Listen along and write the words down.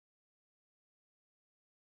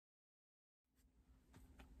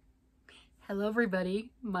Hello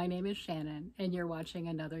everybody, my name is Shannon and you're watching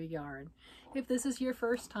another yarn. If this is your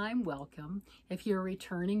first time, welcome. If you're a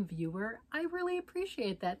returning viewer, I really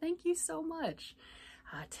appreciate that. Thank you so much.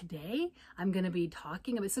 Today I'm going to be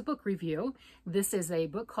talking about, it's a book review. This is a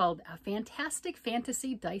book called Fantastic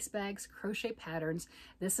Fantasy Dice Bags Crochet Patterns.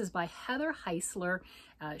 This is by Heather Heisler.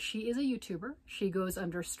 She is a YouTuber. She goes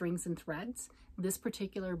under Strings and Threads. This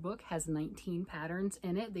particular book has 19 patterns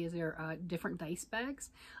in it. These are different dice bags.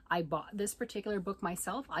 I bought this particular book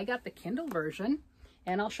myself. I got the Kindle version,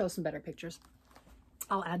 and I'll show some better pictures.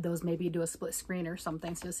 I'll add those, maybe do a split screen or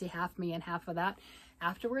something, so you'll see half me and half of that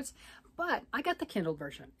afterwards. But I got the Kindle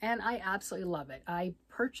version, and I absolutely love it. I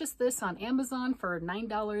purchased this on Amazon for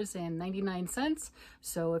 $9.99.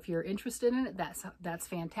 So if you're interested in it, that's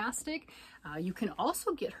fantastic. You can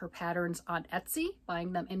also get her patterns on Etsy,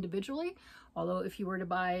 buying them individually. Although if you were to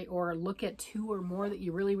buy or look at two or more that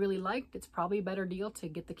you really liked, it's probably a better deal to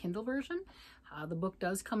get the Kindle version. The book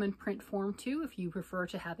does come in print form too, if you prefer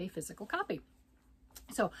to have a physical copy.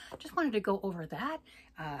 So just wanted to go over that.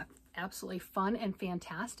 Absolutely fun and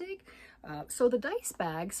fantastic. So the dice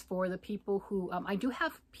bags, for the people who, I do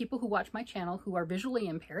have people who watch my channel who are visually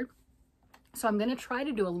impaired. So I'm going to try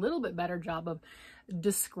to do a little bit better job of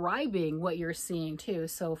describing what you're seeing too.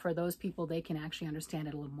 So for those people, they can actually understand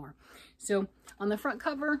it a little more. So on the front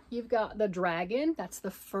cover, you've got the dragon. That's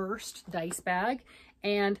the first dice bag.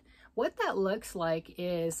 And what that looks like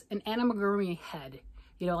is an amigurumi head,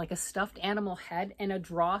 you know, like a stuffed animal head and a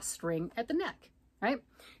drawstring at the neck, right?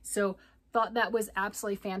 So thought that was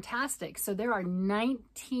absolutely fantastic. So there are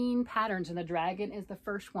 19 patterns and the dragon is the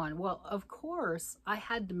first one. Well, of course, I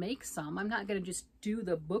had to make some. I'm not going to just do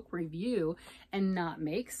the book review and not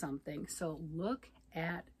make something. So look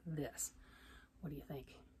at this. What do you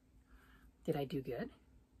think? Did I do good?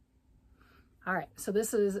 All right, so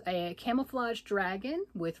this is a camouflage dragon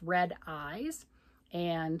with red eyes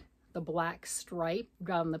and the black stripe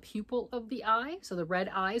down the pupil of the eye. So the red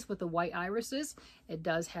eyes with the white irises. It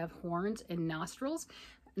does have horns and nostrils.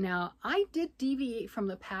 Now, I did deviate from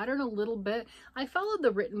the pattern a little bit. I followed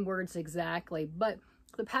the written words exactly, but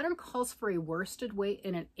the pattern calls for a worsted weight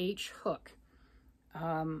and an H hook.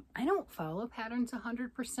 I don't follow patterns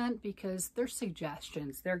 100% because they're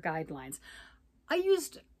suggestions, they're guidelines.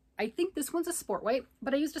 I think this one's a sport weight,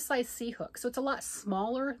 but I used a size C hook. So it's a lot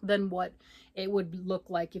smaller than what it would look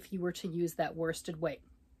like if you were to use that worsted weight.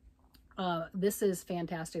 This is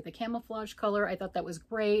fantastic. The camouflage color, I thought that was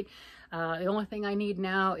great. The only thing I need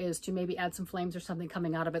now is to maybe add some flames or something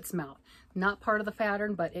coming out of its mouth. Not part of the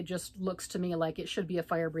pattern, but it just looks to me like it should be a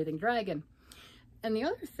fire-breathing dragon. And the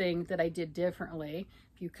other thing that I did differently,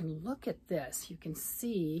 if you can look at this, you can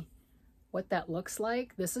see what that looks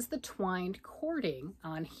like. This is the twined cording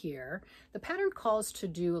on here. The pattern calls to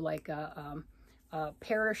do like a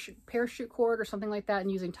parachute cord or something like that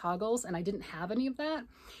and using toggles, and I didn't have any of that.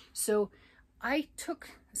 So I took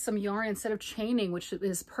some yarn, instead of chaining, which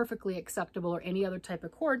is perfectly acceptable, or any other type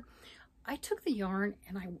of cord, I took the yarn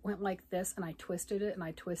and I went like this and I twisted it and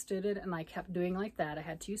I twisted it and I kept doing like that. I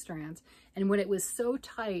had 2 strands, and when it was so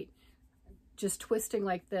tight, just twisting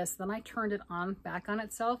like this, then I turned it on back on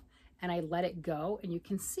itself and I let it go, and you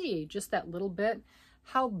can see just that little bit,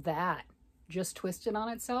 how that just twisted on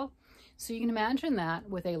itself. So you can imagine that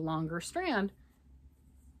with a longer strand,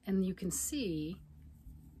 and you can see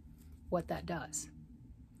what that does.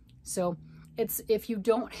 So it's, if you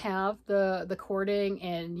don't have the cording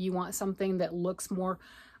and you want something that looks more,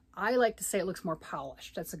 I like to say it looks more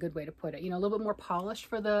polished. That's a good way to put it. You know, a little bit more polished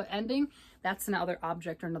for the ending. That's another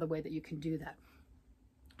object or another way that you can do that.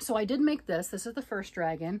 So I did make this. This is the first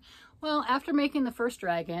dragon. Well, after making the first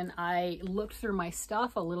dragon, I looked through my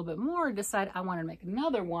stuff a little bit more and decided I wanted to make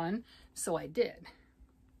another one. So I did.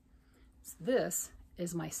 So this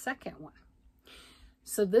is my second one.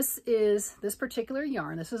 So this is this particular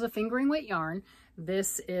yarn. This is a fingering weight yarn.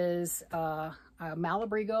 This is a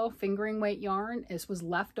Malabrigo fingering weight yarn. This was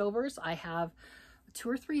leftovers. I have 2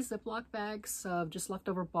 or 3 Ziploc bags of just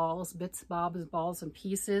leftover balls, bits, bobs, balls, and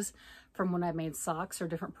pieces from when I made socks or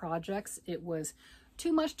different projects. It was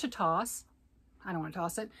too much to toss. I don't want to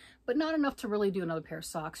toss it, but not enough to really do another pair of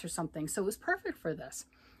socks or something. So it was perfect for this.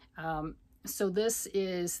 So this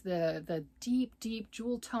is the deep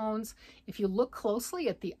jewel tones. If you look closely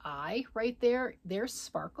at the eye right there, there's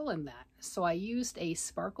sparkle in that. So I used a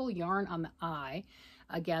sparkle yarn on the eye.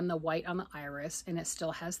 Again, the white on the iris, and it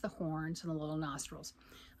still has the horns and the little nostrils.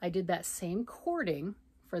 I did that same cording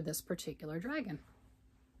for this particular dragon.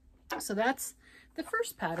 So that's the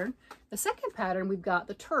first pattern. The second pattern, we've got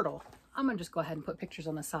the turtle. I'm gonna just go ahead and put pictures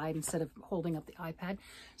on the side instead of holding up the iPad.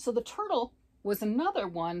 So the turtle was another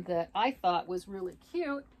one that I thought was really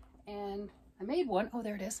cute, and I made one. Oh,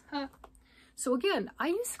 there it is. Huh. So again, I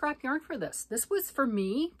use scrap yarn for this. This was, for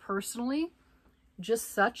me personally,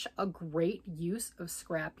 just such a great use of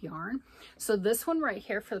scrap yarn. So this one right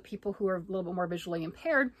here, for the people who are a little bit more visually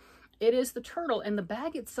impaired, it is the turtle, and the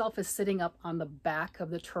bag itself is sitting up on the back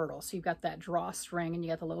of the turtle. So you've got that drawstring and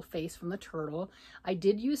you got the little face from the turtle. I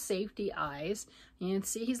did use safety eyes. You can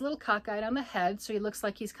see he's a little cockeyed on the head, so he looks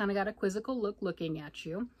like he's kind of got a quizzical look looking at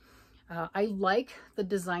you. I like the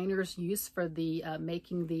designer's use for the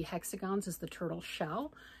making the hexagons is the turtle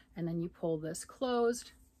shell, and then you pull this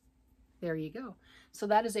closed. There you go. So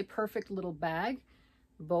that is a perfect little bag.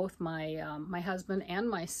 Both my my husband and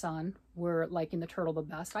my son were liking the turtle the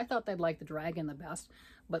best. I thought they'd like the dragon the best,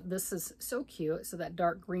 but this is so cute. So that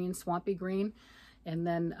dark green, swampy green, and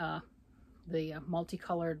then the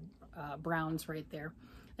multicolored browns right there.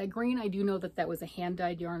 That green, I do know that that was a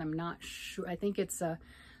hand-dyed yarn. I'm not sure. I think it's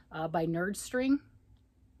by Nerd String.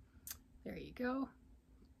 There you go.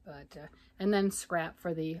 But and then scrap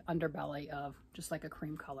for the underbelly of just like a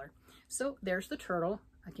cream color. So there's the turtle,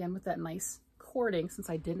 again with that nice cording, since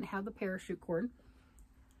I didn't have the parachute cord.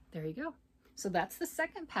 There you go. So that's the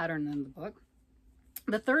second pattern in the book.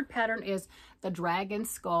 The third pattern is the dragon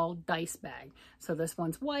skull dice bag. So this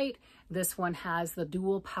one's white. This one has the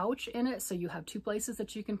dual pouch in it, so you have two places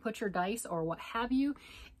that you can put your dice or what have you.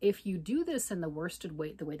 If you do this in the worsted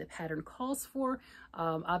weight, the way the pattern calls for,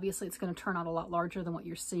 obviously it's going to turn out a lot larger than what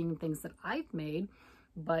you're seeing things that I've made.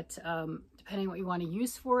 But depending on what you want to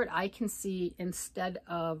use for it, I can see, instead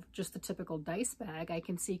of just the typical dice bag, I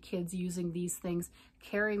can see kids using these things,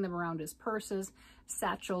 carrying them around as purses,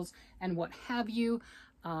 satchels, and what have you.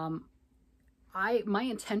 My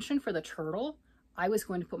intention for the turtle, I was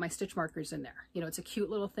going to put my stitch markers in there. You know, it's a cute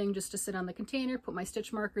little thing just to sit on the container, put my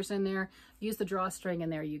stitch markers in there, use the drawstring,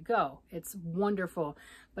 and there you go. It's wonderful.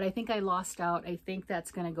 But I think I lost out. I think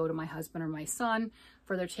that's going to go to my husband or my son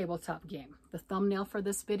for their tabletop game. The thumbnail for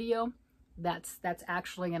this video, that's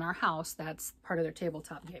actually in our house. That's part of their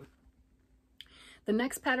tabletop game. The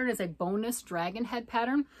next pattern is a bonus dragon head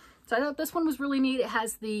pattern. So I thought this one was really neat. It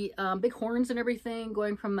has the big horns and everything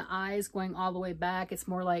going from the eyes going all the way back. It's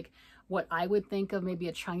more like what I would think of maybe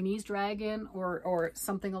a Chinese dragon or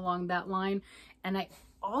something along that line. And I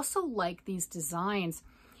also like these designs.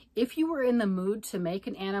 If you were in the mood to make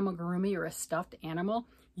an amigurumi or a stuffed animal,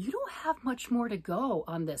 you don't have much more to go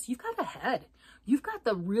on this. You've got a head. You've got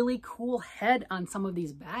the really cool head on some of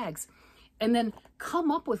these bags. And then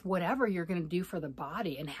come up with whatever you're going to do for the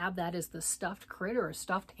body and have that as the stuffed critter or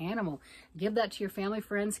stuffed animal. Give that to your family,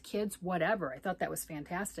 friends, kids, whatever. I thought that was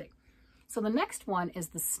fantastic. So the next one is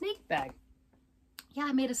the snake bag. Yeah,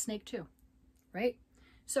 I made a snake too, right?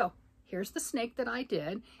 So here's the snake that I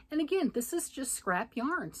did. And again, this is just scrap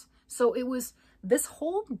yarns. So this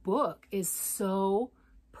whole book is so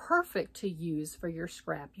perfect to use for your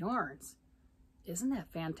scrap yarns. Isn't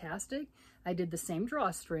that fantastic? I did the same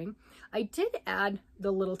drawstring. I did add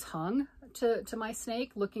the little tongue to my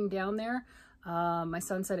snake looking down there. My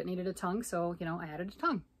son said it needed a tongue, so, you know, I added a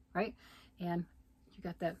tongue, right? And you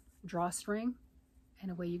got that drawstring,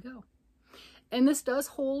 and away you go. And this does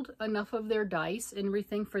hold enough of their dice and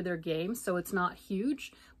everything for their game, so it's not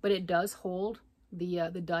huge, but it does hold the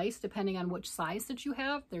dice depending on which size that you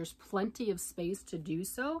have. There's plenty of space to do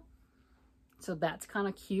so. So that's kind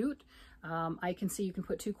of cute. I can see you can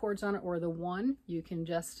put 2 cords on it or the one. You can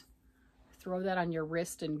just throw that on your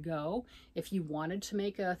wrist and go. If you wanted to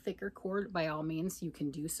make a thicker cord, by all means, you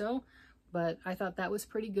can do so. But I thought that was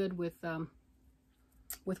pretty good with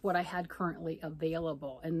what I had currently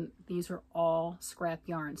available. And these are all scrap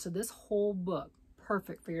yarn. So this whole book,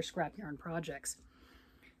 perfect for your scrap yarn projects.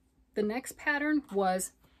 The next pattern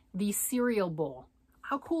was the cereal bowl.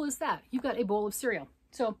 How cool is that? You've got a bowl of cereal.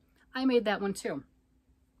 So I made that one too.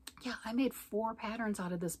 Yeah, I made 4 patterns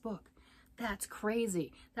out of this book. That's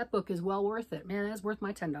crazy. That book is well worth it. Man, that's worth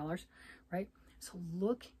my $10, right? So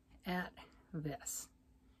look at this.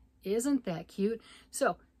 Isn't that cute?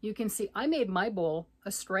 So you can see I made my bowl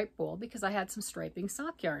a striped bowl because I had some striping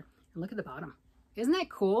sock yarn. And look at the bottom. Isn't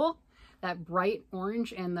that cool? That bright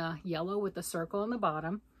orange and the yellow with the circle on the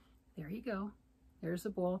bottom. There you go. There's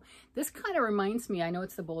the bowl. This kind of reminds me, I know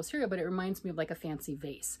it's the bowl of cereal, but it reminds me of like a fancy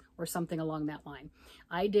vase or something along that line.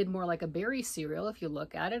 I did more like a berry cereal. If you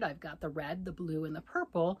look at it, I've got the red, the blue, and the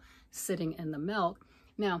purple sitting in the milk.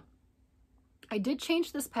 Now, I did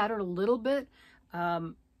change this pattern a little bit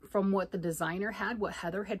from what the designer had, what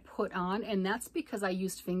Heather had put on, and that's because I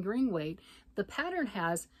used fingering weight. The pattern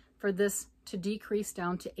has for this to decrease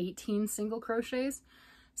down to 18 single crochets.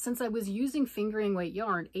 Since I was using fingering weight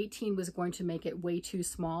yarn, 18 was going to make it way too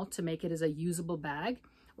small to make it as a usable bag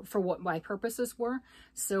for what my purposes were.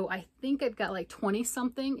 So I think I've got like 20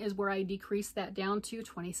 something is where I decreased that down to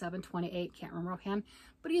 27, 28, can't remember offhand.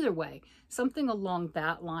 But either way, something along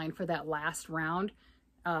that line for that last round.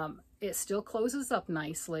 It still closes up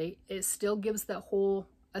nicely. It still gives that whole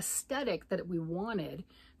aesthetic that we wanted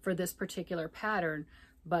for this particular pattern,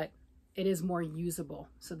 but it is more usable.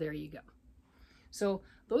 So there you go. So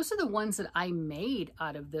those are the ones that I made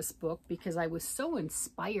out of this book because I was so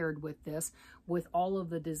inspired with this, with all of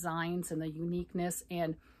the designs and the uniqueness.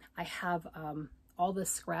 And I have all this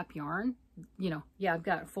scrap yarn, you know, yeah, I've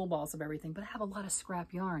got full balls of everything, but I have a lot of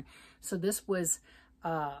scrap yarn. So this was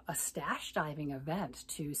a stash diving event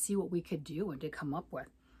to see what we could do and to come up with.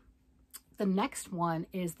 The next one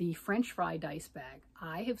is the French fry dice bag.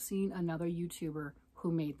 I have seen another YouTuber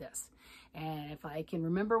who made this. And if I can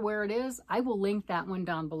remember where it is, I will link that one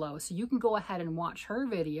down below. So you can go ahead and watch her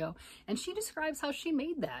video. And she describes how she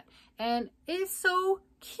made that. And it's so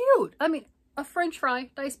cute. I mean, a French fry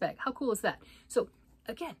dice bag. How cool is that? So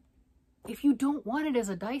again, if you don't want it as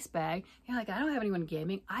a dice bag, you're like, I don't have anyone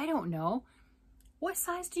gaming. I don't know. What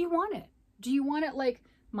size do you want it? Do you want it like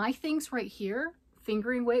my things right here,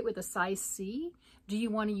 fingering weight with a size C? Do you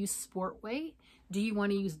want to use sport weight? Do you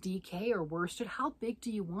want to use DK or worsted? How big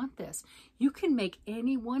do you want this? You can make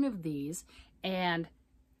any one of these and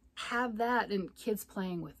have that and kids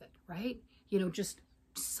playing with it, right? You know, just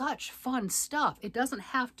such fun stuff. It doesn't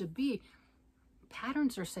have to be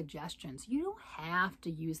patterns or suggestions. You don't have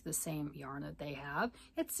to use the same yarn that they have.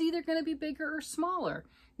 It's either going to be bigger or smaller.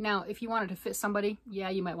 Now, if you wanted to fit somebody, yeah,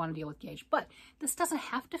 you might want to deal with gauge, but this doesn't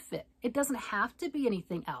have to fit. It doesn't have to be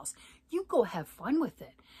anything else. You go have fun with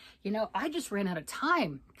it. You know, I just ran out of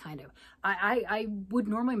time, kind of. I would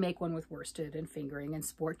normally make one with worsted and fingering and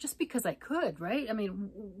sport just because I could, right? I mean,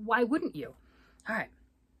 why wouldn't you? All right.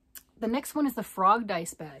 The next one is the frog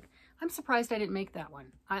dice bag. I'm surprised I didn't make that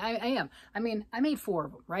one. I am. I mean, I made 4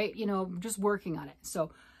 of them, right? You know, just working on it.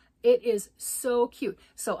 So it is so cute.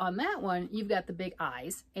 So on that one, you've got the big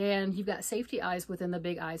eyes and you've got safety eyes within the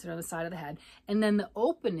big eyes that are on the side of the head. And then the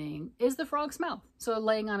opening is the frog's mouth. So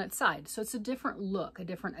laying on its side. So it's a different look, a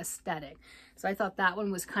different aesthetic. So I thought that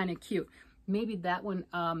one was kind of cute. Maybe that one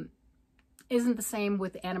isn't the same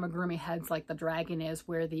with the anamigurumi heads like the dragon is,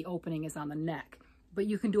 where the opening is on the neck. But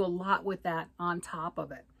you can do a lot with that on top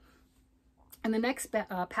of it. And the next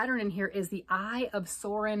pattern in here is the Eye of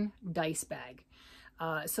Soren dice bag.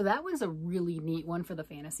 So that was a really neat one for the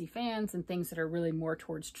fantasy fans and things that are really more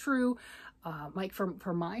towards true. Like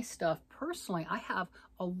for my stuff, personally, I have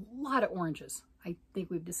a lot of oranges. I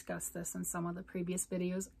think we've discussed this in some of the previous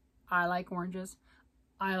videos. I like oranges.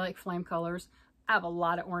 I like flame colors. I have a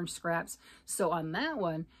lot of orange scraps. So on that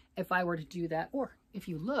one, if I were to do that, or if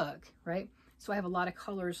you look, right? So I have a lot of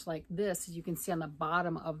colors like this, as you can see on the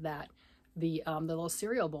bottom of that, the little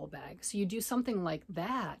cereal bowl bag. So you do something like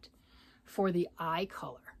that for the eye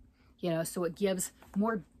color, you know, so it gives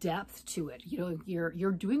more depth to it. You know,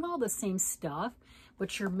 you're doing all the same stuff,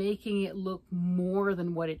 but you're making it look more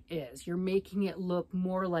than what it is. You're making it look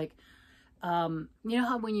more like, you know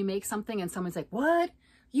how when you make something and someone's like, what?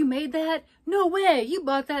 You made that? No way, you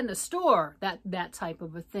bought that in the store. That type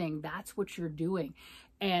of a thing. That's what you're doing.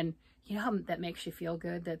 And you know how that makes you feel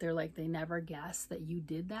good, that they're like, they never guessed that you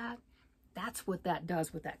did that? That's what that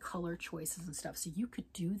does with that color choices and stuff. So you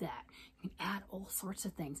could do that. You can add all sorts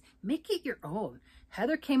of things. Make it your own.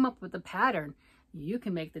 Heather came up with the pattern. You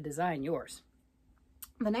can make the design yours.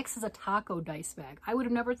 The next is a taco dice bag. I would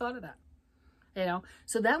have never thought of that. You know,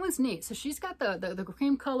 so that one's neat. So she's got the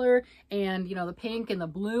cream color and, you know, the pink and the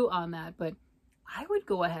blue on that, but I would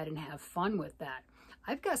go ahead and have fun with that.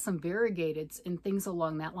 I've got some variegateds and things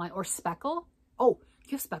along that line, or speckle. Oh,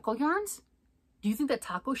 you have speckle yarns? Do you think that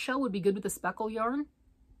taco shell would be good with the speckle yarn?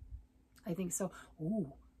 I think so.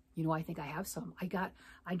 Ooh, you know, I think I have some.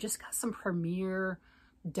 I just got some Premier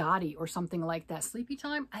Dottie or something like that. Sleepy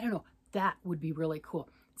Time? I don't know. That would be really cool.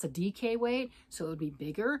 It's a DK weight, so it would be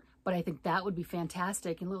bigger, but I think that would be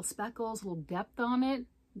fantastic. And little speckles, a little depth on it.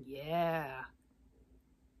 Yeah.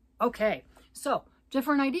 Okay, so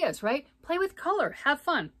different ideas, right? Play with color, have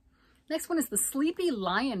fun. Next one is the Sleepy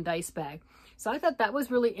Lion dice bag. So I thought that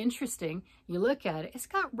was really interesting. You look at it, it's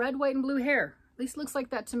got red, white, and blue hair. At least looks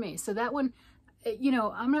like that to me. So that one, you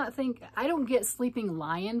know, I don't get Sleeping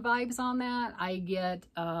Lion vibes on that. I get,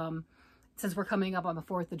 since we're coming up on the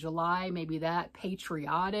 4th of July, maybe that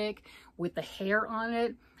patriotic with the hair on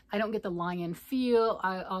it. I don't get the lion feel.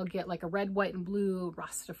 I'll get like a red, white, and blue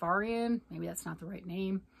Rastafarian. Maybe that's not the right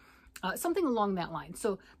name. Something along that line.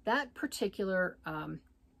 So that particular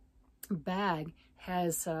bag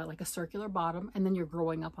has like a circular bottom, and then you're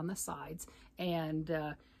growing up on the sides, and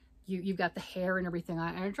you've got the hair and everything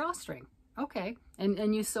on a drawstring. Okay.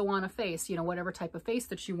 And you sew on a face, you know, whatever type of face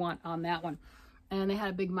that you want on that one. And they had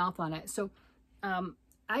a big mouth on it. So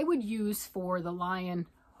I would use for the lion,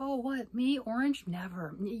 oh, what, me? Orange?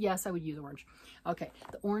 Never. Yes, I would use orange. Okay,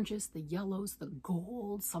 the oranges, the yellows, the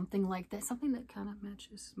gold, something like that. Something that kind of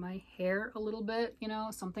matches my hair a little bit, you know,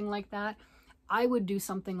 something like that. I would do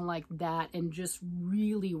something like that and just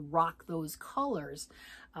really rock those colors.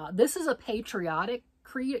 This is a patriotic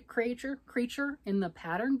creature in the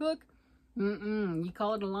pattern book. You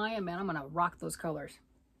call it a lion, man, I'm going to rock those colors.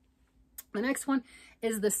 The next one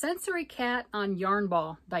is the Sensory Cat on Yarn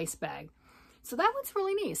Ball dice bag. So that one's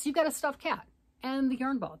really neat. So you've got a stuffed cat and the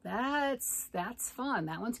yarn ball. That's fun.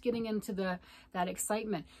 That one's getting into that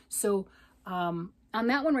excitement. So on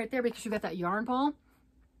that one right there, because you've got that yarn ball,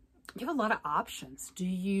 you have a lot of options. Do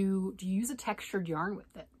you use a textured yarn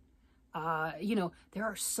with it? You know, there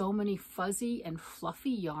are so many fuzzy and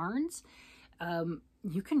fluffy yarns.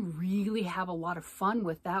 You can really have a lot of fun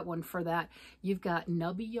with that one for that. You've got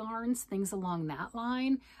nubby yarns, things along that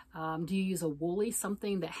line. Do you use a woolly,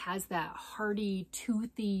 something that has that hardy,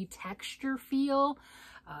 toothy texture feel?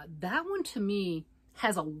 That one to me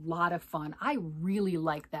has a lot of fun. I really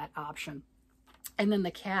like that option. And then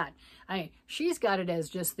the cat, she's got it as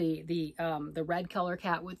just the red color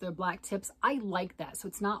cat with the black tips. I like that. So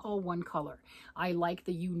it's not all one color. I like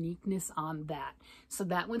the uniqueness on that. So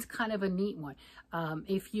that one's kind of a neat one.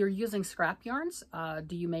 If you're using scrap yarns,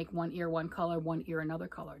 do you make one ear one color, one ear another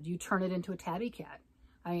color? Do you turn it into a tabby cat?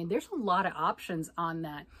 I mean, there's a lot of options on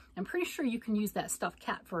that. I'm pretty sure you can use that stuffed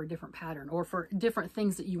cat for a different pattern or for different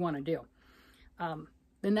things that you want to do.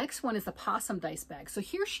 The next one is the possum dice bag. So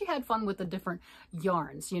here she had fun with the different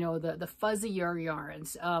yarns, you know, the fuzzier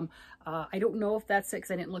yarns. I don't know if that's it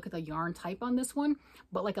because I didn't look at the yarn type on this one,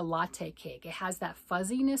 but like a latte cake. It has that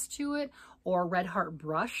fuzziness to it, or Red Heart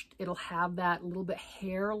brushed. It'll have that little bit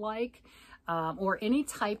hair-like, or any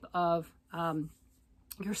type of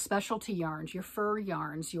your specialty yarns, your fur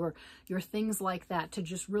yarns, your things like that, to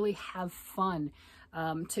just really have fun,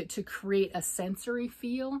 to create a sensory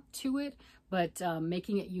feel to it, but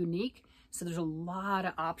making it unique. So there's a lot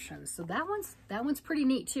of options. So that one's pretty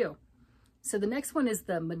neat too. So the next one is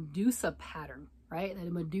the Medusa pattern, right?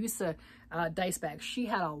 The Medusa dice bag. She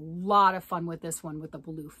had a lot of fun with this one with the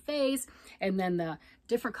blue face, and then the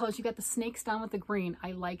different colors. You got the snakes down with the green.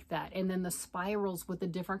 I like that. And then the spirals with the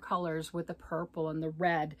different colors with the purple and the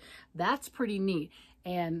red. That's pretty neat.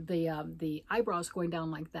 And the eyebrows going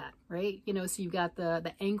down like that, right? You know, so you've got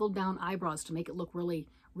the angled down eyebrows to make it look really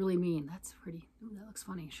mean. That's pretty, ooh, that looks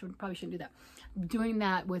funny. Probably shouldn't do that. Doing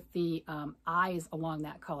that with the eyes along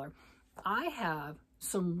that color. I have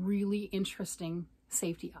some really interesting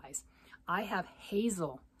safety eyes. I have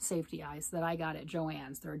hazel safety eyes that I got at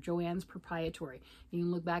Joann's. They're Joann's proprietary. You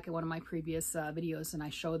can look back at one of my previous videos and I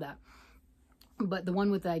show that. But the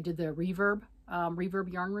one with I did the reverb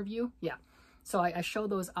yarn review, yeah. So I show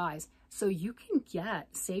those eyes. So you can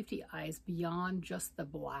get safety eyes beyond just the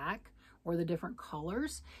black or the different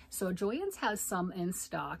colors. So Joann's has some in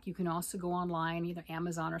stock. You can also go online, either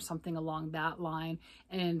Amazon or something along that line,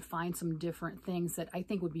 and find some different things that I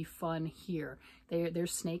think would be fun here.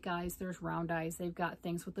 There's snake eyes, there's round eyes. They've got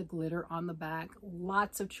things with the glitter on the back,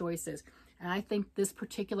 lots of choices. And I think this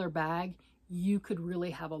particular bag, you could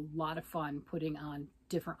really have a lot of fun putting on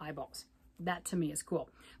different eyeballs. That to me is cool.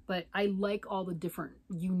 But I like all the different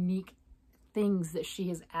unique things that she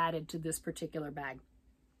has added to this particular bag.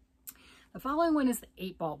 The following one is the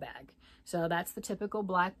 8-ball bag. So that's the typical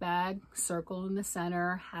black bag, circle in the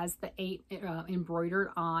center, has the 8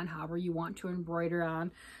 embroidered on, however you want to embroider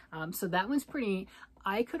on. So that one's pretty neat.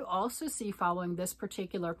 I could also see following this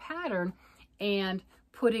particular pattern and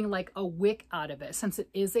putting like a wick out of it, since it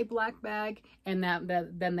is a black bag, and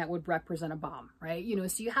then that would represent a bomb, right? You know,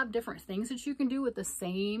 so you have different things that you can do with the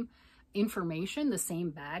same information, the same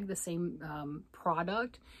bag, the same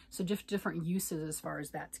product. So just different uses as far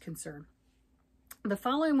as that's concerned. The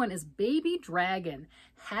following one is Baby Dragon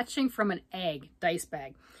Hatching from an Egg dice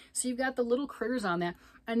bag. So you've got the little critters on that.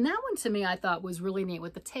 And that one to me I thought was really neat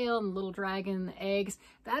with the tail and the little dragon and the eggs.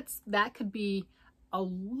 That could be a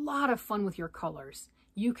lot of fun with your colors.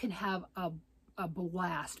 You can have a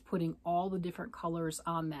blast putting all the different colors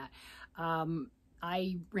on that.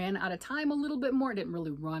 I ran out of time a little bit more. I didn't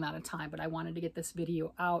really run out of time, but I wanted to get this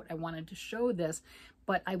video out. I wanted to show this,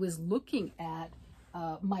 but I was looking at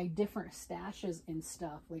my different stashes and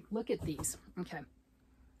stuff. Like, look at these. Okay.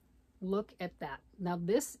 Look at that. Now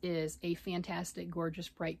this is a fantastic, gorgeous,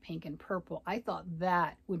 bright pink and purple. I thought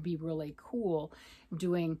that would be really cool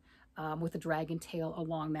doing with a dragon tail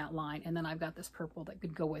along that line. And then I've got this purple that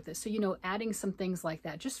could go with it. So, you know, adding some things like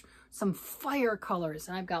that, just some fire colors.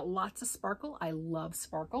 And I've got lots of sparkle. I love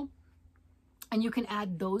sparkle. And you can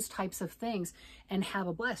add those types of things and have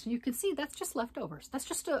a blast. And you can see that's just leftovers. That's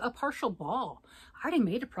just a partial ball. I already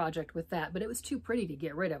made a project with that, but it was too pretty to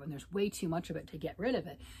get rid of. And there's way too much of it to get rid of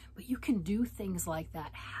it. But you can do things like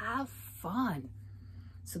that. Have fun.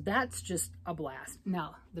 So that's just a blast.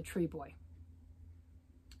 Now, the tree boy.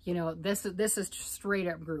 You know, this is straight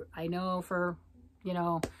up Groot. I know for, you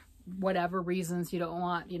know, whatever reasons you don't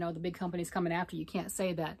want, you know, the big companies coming after you. You can't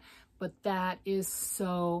say that. But that is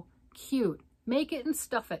so cute. Make it and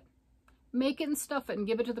stuff it. Make it and stuff it and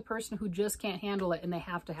give it to the person who just can't handle it and they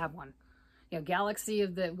have to have one. You know, galaxy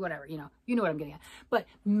of the whatever, you know what I'm getting at. But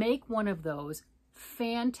make one of those.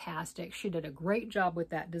 Fantastic. She did a great job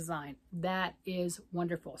with that design. That is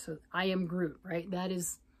wonderful. So I am Groot, right? That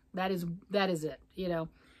is it. You know,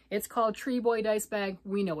 it's called Tree Boy Dice Bag.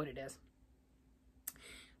 We know what it is.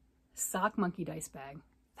 Sock Monkey Dice Bag.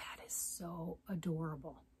 That is so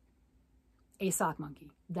adorable. A sock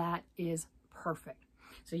monkey. That is perfect.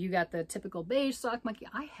 So you got the typical beige sock monkey.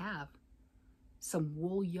 I have some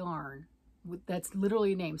wool yarn that's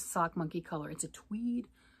literally named Sock Monkey color. It's a tweed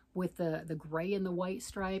with the gray and the white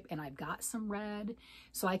stripe, and I've got some red,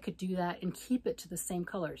 so I could do that and keep it to the same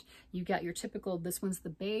colors. You got your typical, this one's the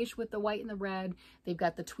beige with the white and the red. They've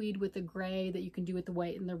got the tweed with the gray that you can do with the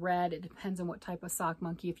white and the red. It depends on what type of sock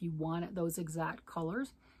monkey, if you want it, those exact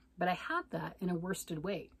colors. But I have that in a worsted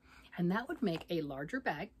weight, and that would make a larger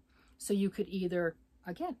bag. So you could either,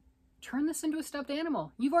 again, turn this into a stuffed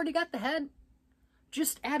animal. You've already got the head.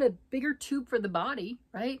 Just add a bigger tube for the body,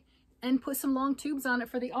 right? And put some long tubes on it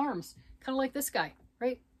for the arms, kind of like this guy,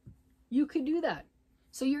 right? You could do that.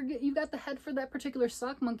 So you've got the head for that particular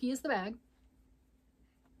sock monkey as the bag.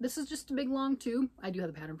 This is just a big long tube. I do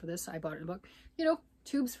have the pattern for this. I bought it in the book. You know,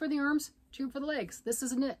 tubes for the arms, tube for the legs. This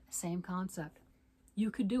is a knit. Same concept. You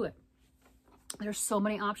could do it. There's so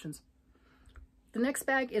many options. The next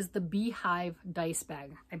bag is the Beehive Dice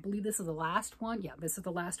Bag. I believe this is the last one. Yeah, this is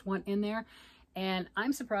the last one in there. And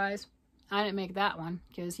I'm surprised I didn't make that one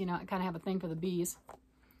because, you know, I kind of have a thing for the bees.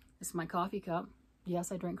 This is my coffee cup.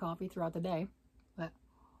 Yes, I drink coffee throughout the day, but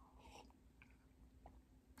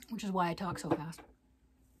which is why I talk so fast.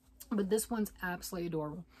 But this one's absolutely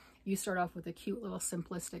adorable. You start off with a cute little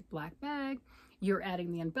simplistic black bag. You're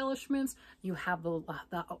adding the embellishments. You have the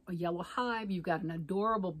yellow hive. You've got an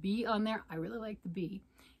adorable bee on there. I really like the bee.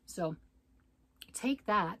 So take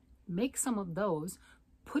that, make some of those,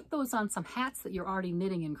 put those on some hats that you're already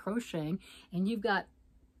knitting and crocheting, and you've got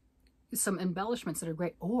some embellishments that are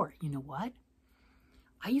great. Or, you know what?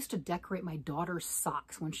 I used to decorate my daughter's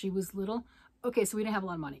socks when she was little. Okay, so we didn't have a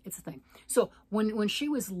lot of money. It's a thing. So when she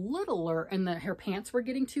was littler and her pants were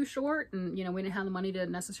getting too short and, you know, we didn't have the money to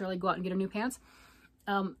necessarily go out and get her new pants,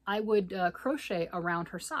 I would crochet around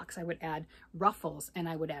her socks. I would add ruffles and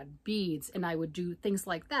I would add beads and I would do things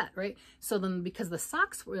like that, right? So then because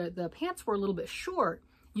the pants were a little bit short,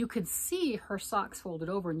 you could see her socks folded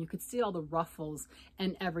over and you could see all the ruffles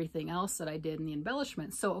and everything else that I did in the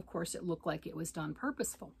embellishment. So of course it looked like it was done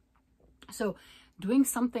purposeful. So doing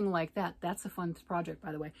something like that, that's a fun project,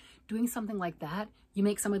 by the way. Doing something like that, you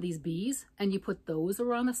make some of these bees and you put those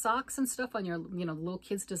around the socks and stuff on your, you know, little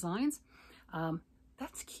kids' designs.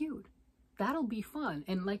 That's cute. That'll be fun.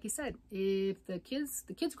 And like you said, if the kids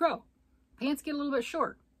grow, pants get a little bit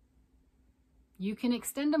short, you can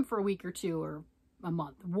extend them for a week or two or a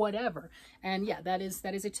month, whatever. And yeah, that is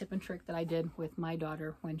a tip and trick that I did with my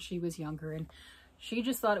daughter when she was younger. And she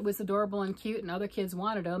just thought it was adorable and cute and other kids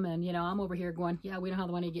wanted them. And, you know, I'm over here going, yeah, we don't have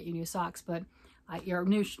the money to get you new socks, but your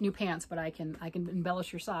new pants, but I can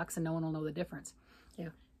embellish your socks and no one will know the difference. Yeah.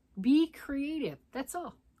 Be creative. That's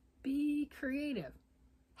all. Be creative.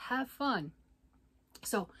 Have fun.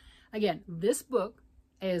 So again, this book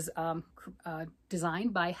is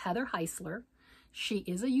designed by Heather Heisler. She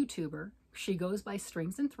is a YouTuber. She goes by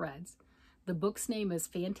Strings and Threads. The book's name is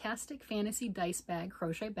Fantastic Fantasy Dice Bag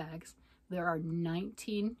Crochet Bags. There are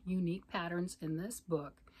 19 unique patterns in this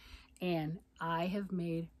book, and I have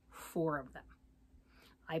made 4 of them.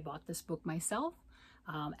 I bought this book myself.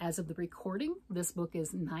 As of the recording, this book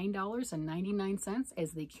is $9.99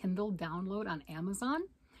 as the Kindle download on Amazon.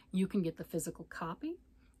 You can get the physical copy.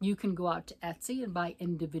 You can go out to Etsy and buy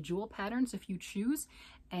individual patterns if you choose.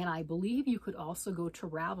 And I believe you could also go to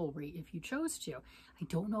Ravelry if you chose to. I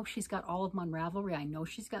don't know if she's got all of them on Ravelry. I know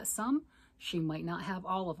she's got some. She might not have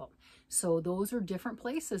all of them. So those are different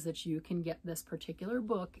places that you can get this particular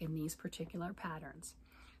book in these particular patterns.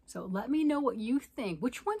 So let me know what you think.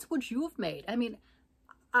 Which ones would you have made? I mean,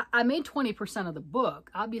 I made 20% of the book.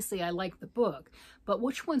 Obviously, I like the book, but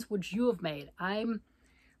which ones would you have made? I'm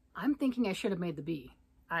thinking I should have made the bee.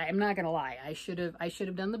 I'm not gonna lie. I should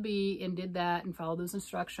have done the bee and did that and followed those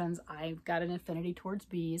instructions. I've got an affinity towards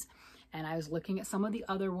bees, and I was looking at some of the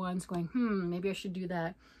other ones going, maybe I should do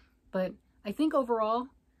that. But I think overall,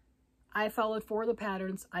 I followed 4 of the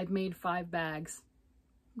patterns. I've made 5 bags.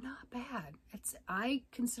 Not bad. I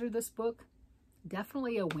consider this book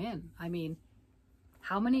definitely a win. I mean,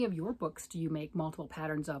 how many of your books do you make multiple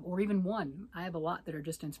patterns of, or even one? I have a lot that are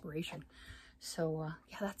just inspiration. So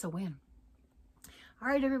yeah, that's a win. All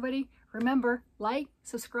right, everybody, remember, like,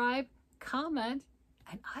 subscribe, comment,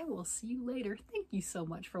 and I will see you later. Thank you so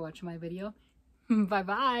much for watching my video.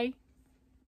 Bye-bye.